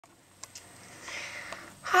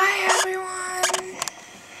everyone!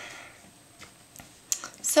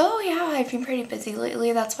 So yeah, I've been pretty busy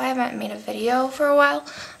lately. That's why I haven't made a video for a while.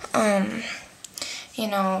 You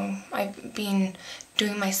know, I've been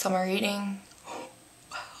doing my summer reading.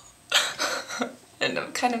 Wow. And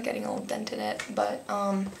I'm kind of getting a little dent in it, but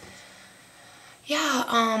yeah,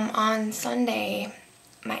 on Sunday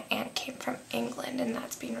my aunt came from England and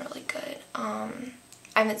that's been really good. I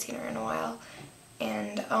haven't seen her in a while,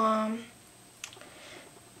 and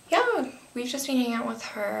yeah, we've just been hanging out with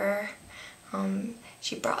her.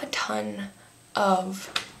 She brought a ton of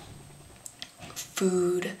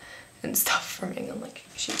food and stuff from England. Like,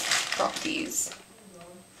 she brought these.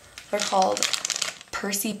 They're called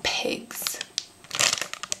Percy pigs.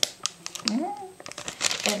 And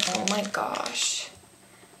oh my gosh,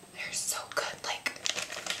 they're so good. Like,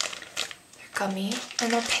 they're gummy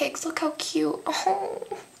and they're pigs. Look how cute. Oh.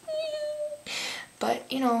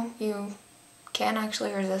 But you know, you can't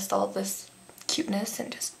actually resist all this cuteness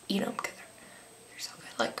and just eat them because they're so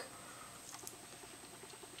good. Like,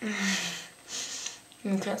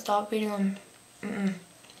 you can't stop eating them.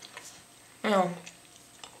 You know,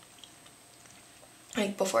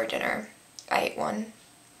 like before dinner I ate one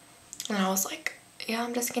and I was like, yeah,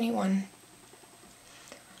 I'm just gonna eat one.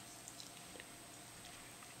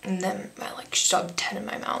 And then I like shoved 10 in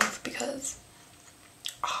my mouth because,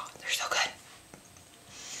 oh, they're so good.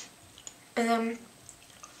 And then,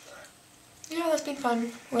 yeah, that's been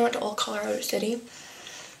fun. We went to Old Colorado City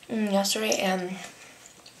yesterday and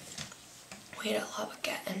we ate at La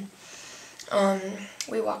Baguette, and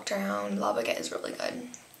we walked around. La Baguette is really good.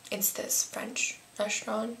 It's this French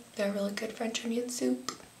restaurant. They're really good French onion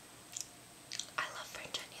soup. I love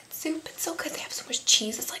French onion soup. It's so good. They have so much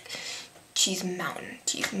cheese. It's like cheese mountain,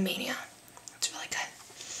 cheese mania. It's really good.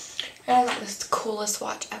 And I got this coolest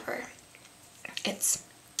watch ever. It's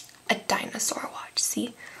a dinosaur watch.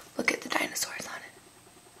 See? Look at the dinosaurs on it.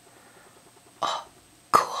 Oh,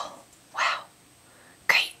 cool. Wow.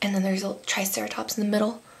 Great. And then there's a triceratops in the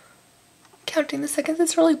middle. Counting the seconds.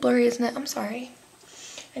 It's really blurry, isn't it? I'm sorry.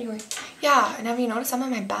 Anyway, yeah, and have you noticed I'm in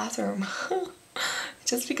my bathroom?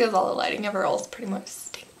 Just because all the lighting everywhere else pretty much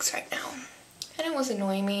stinks right now. And it was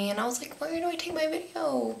annoying me, and I was like, where do I take my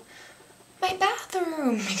video? My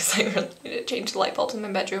bathroom! Because I really need to change the light bulbs in my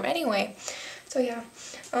bedroom. Anyway, so yeah.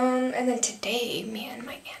 And then today, me and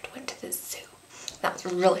my aunt went to the zoo. That was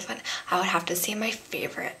really fun. I would have to say my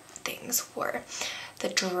favorite things were the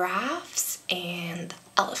giraffes and the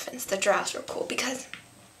elephants. The giraffes were cool because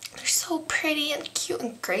they're so pretty and cute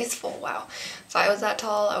and graceful. Wow. If I was that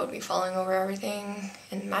tall, I would be falling over everything.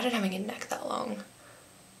 And imagine having a neck that long.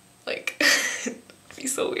 Like, it'd be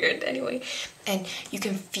so weird. Anyway, and you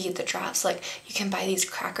can feed the giraffes. Like, you can buy these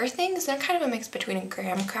cracker things. They're kind of a mix between a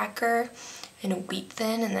graham cracker and a wheat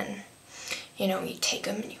thin. And then, you know, you take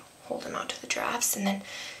them and you hold them out to the giraffes. And then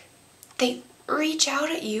they reach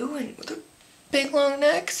out at you and with their big long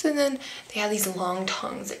necks. And then they have these long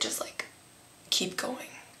tongues that just, like, keep going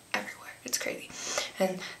everywhere. It's crazy.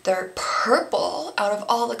 And they're purple out of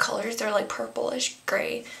all the colors. They're like purplish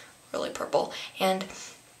gray, really purple, and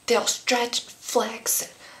they'll stretch,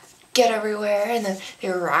 flex, get everywhere, and then they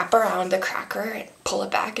wrap around the cracker and pull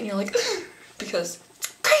it back, and you're like, because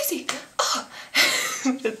crazy. Oh.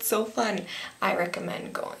 It's so fun. I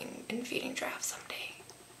recommend going and feeding giraffes someday.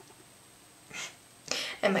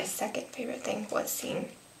 And my second favorite thing was seeing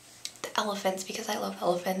the elephants, because I love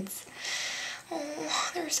elephants.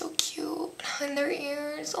 Oh, they're so cute. And their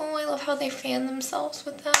ears. Oh, I love how they fan themselves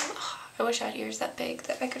with them. Oh, I wish I had ears that big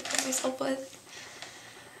that I could fan myself with.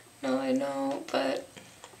 No, I know, but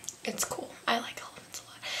it's cool. I like elephants a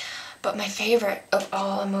lot. But my favorite of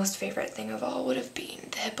all, most favorite thing of all would have been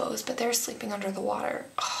the hippos, but they're sleeping under the water.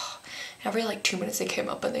 Oh, every like 2 minutes they came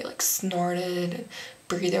up and they like snorted and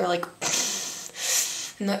breathed. They were like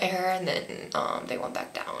in the air, and then they went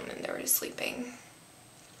back down and they were just sleeping.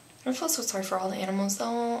 I feel so sorry for all the animals though,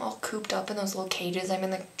 all cooped up in those little cages. I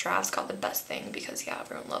mean, the giraffes got the best thing because, yeah,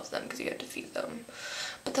 everyone loves them because you get to feed them.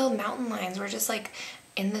 But the mountain lions were just like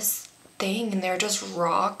in this thing, and they were just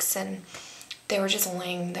rocks, and they were just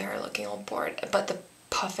laying there looking all bored. But the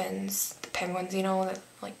puffins, the penguins, you know,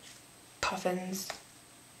 like puffins.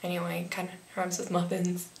 Anyway, kind of rhymes with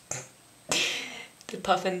muffins. The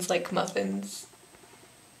puffins like muffins.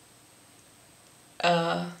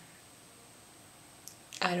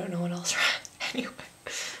 I don't know what else.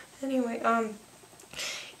 Anyway,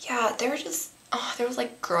 yeah, they were just, oh, there was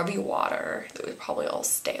like grubby water that was probably all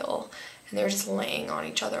stale, and they were just laying on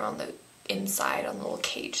each other on the inside on the little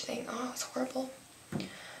cage thing. Oh, it's horrible.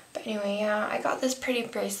 But anyway, yeah, I got this pretty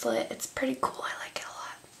bracelet. It's pretty cool. I like it a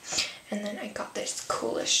lot. And then I got this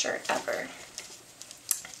coolest shirt ever.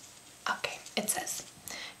 it says,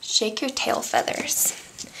 shake your tail feathers.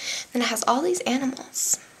 Then it has all these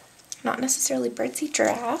animals. Not necessarily birdsie,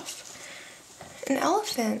 giraffe, an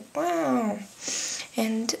elephant, wow.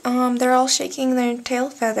 And they're all shaking their tail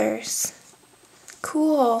feathers.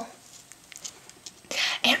 Cool.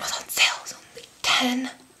 And it was on sale, it was only $10.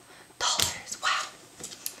 Wow.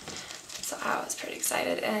 So I was pretty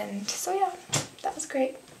excited, and so yeah, that was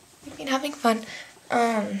great. We've been having fun.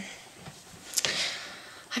 I'm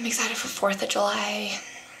excited for 4th of July.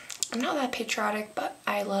 I'm not that patriotic, but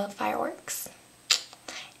I love fireworks.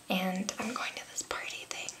 And I'm going to this party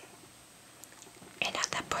thing. And at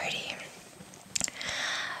that party,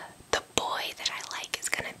 the boy that I like is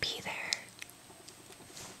gonna be there.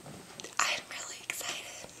 I'm really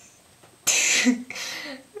excited.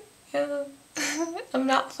 Yeah. I'm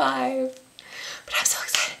not 5, but I'm so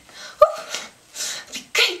excited. Woo! It'll be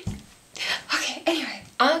great. Okay, anyway.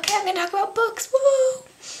 Okay, I'm gonna talk about books. Woo!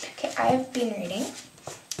 Okay, I've been reading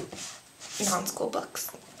non-school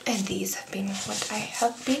books. And these have been what I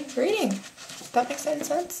have been reading. That makes any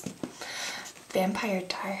sense? Vampire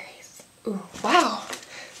Diaries. Ooh, wow.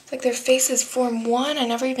 It's like their faces form one. I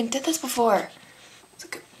never even did this before. It's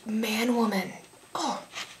like a man-woman. Oh.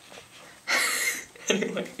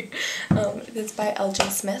 Anyway, it's by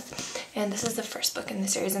L.J.Smith. And this is the first book in the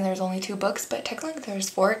series, and there's only 2 books, but technically there's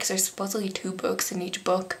 4 because there's supposedly 2 books in each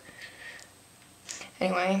book.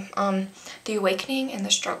 Anyway, The Awakening and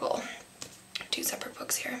The Struggle. 2 separate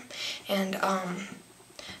books here, and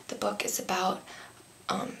the book is about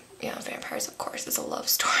yeah, vampires. Of course, it's a love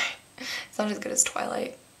story. It's not as good as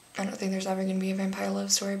Twilight. I don't think there's ever going to be a vampire love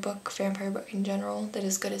story book, vampire book in general, that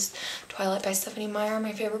is good as Twilight by Stephanie Meyer,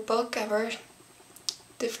 my favorite book ever.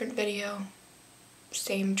 Different video,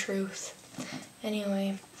 same truth.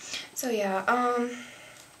 Anyway, so yeah,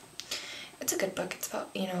 it's a good book. It's about,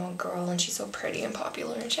 you know, a girl, and she's so pretty and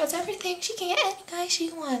popular, and she has everything. She can get any guy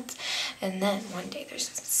she wants. And then one day there's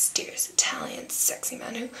this mysterious Italian sexy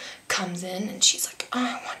man who comes in, and she's like, oh,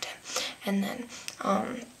 I want him. And then,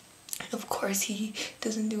 of course, he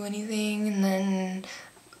doesn't do anything, and then,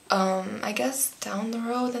 I guess down the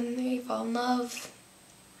road, then they fall in love.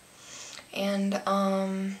 And,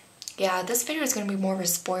 yeah, this video is going to be more of a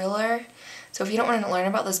spoiler. So if you don't want to learn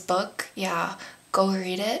about this book, yeah, go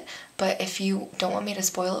read it. But if you don't want me to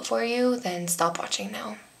spoil it for you, then stop watching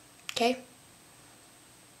now. Okay?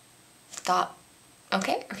 Stop.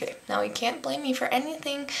 Okay? Okay. Now you can't blame me for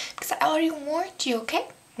anything because I already warned you, okay?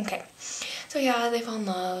 Okay. So yeah, they fall in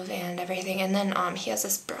love and everything. And then he has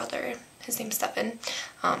this brother. His name's Stefan.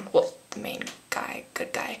 Well, the main guy,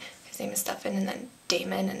 good guy. His name is Stefan, and then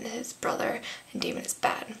Damon and his brother. And Damon is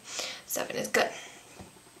bad. Stefan is good.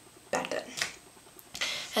 Bad, good.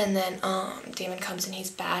 And then Damon comes and he's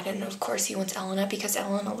bad, and of course he wants Elena because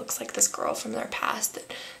Elena looks like this girl from their past that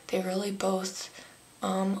they really both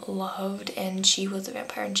loved, and she was a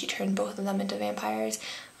vampire, and she turned both of them into vampires,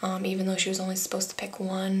 even though she was only supposed to pick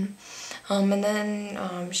one. And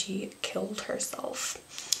then she killed herself.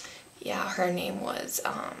 Yeah, her name was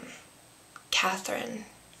Catherine.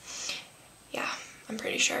 Yeah, I'm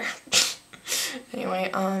pretty sure. Anyway,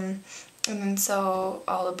 and then so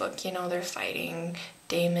all the book, you know, they're fighting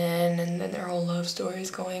Damon, and then their whole love story is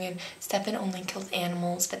going, and Stefan only kills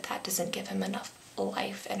animals, but that doesn't give him enough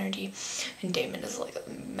life energy, and Damon is like a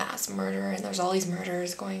mass murderer, and there's all these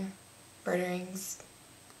murderings going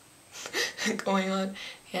on,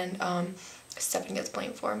 and Stefan gets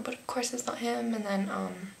blamed for him, but of course it's not him. And then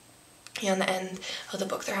yeah, in the end of the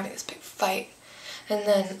book they're having this big fight, and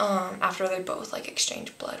then after they both like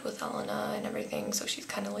exchange blood with Elena and everything, so she's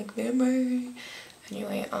kind of like vampire.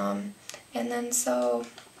 Anyway, and then so,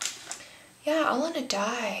 yeah, Elena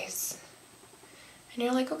dies. And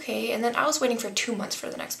you're like, okay. And then I was waiting for 2 months for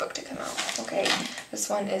the next book to come out. Okay, this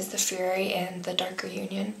one is The Fury and the Darker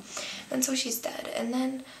Union. And so she's dead. And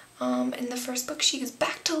then in the first book, she is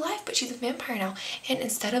back to life, but she's a vampire now. And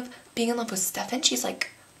instead of being in love with Stefan, she's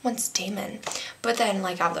like, wants Damon. But then,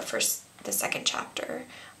 like, out of the second chapter,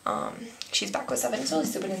 she's back with Stefan. It's really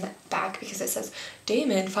stupid in the back because it says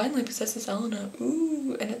Damon finally possesses Elena.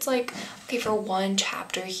 Ooh, and it's like, okay, for 1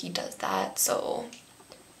 chapter he does that, so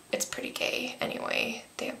it's pretty gay. Anyway,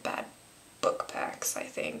 they have bad book packs, I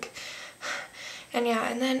think. And yeah,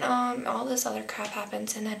 and then all this other crap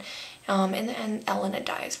happens, and then in the end Elena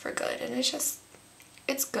dies for good, and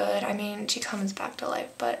it's good. I mean, she comes back to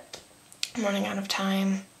life, but I'm running out of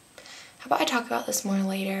time. How about I talk about this more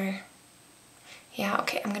later? Yeah,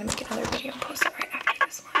 okay, I'm gonna make another video and post it right after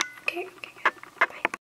this one, okay?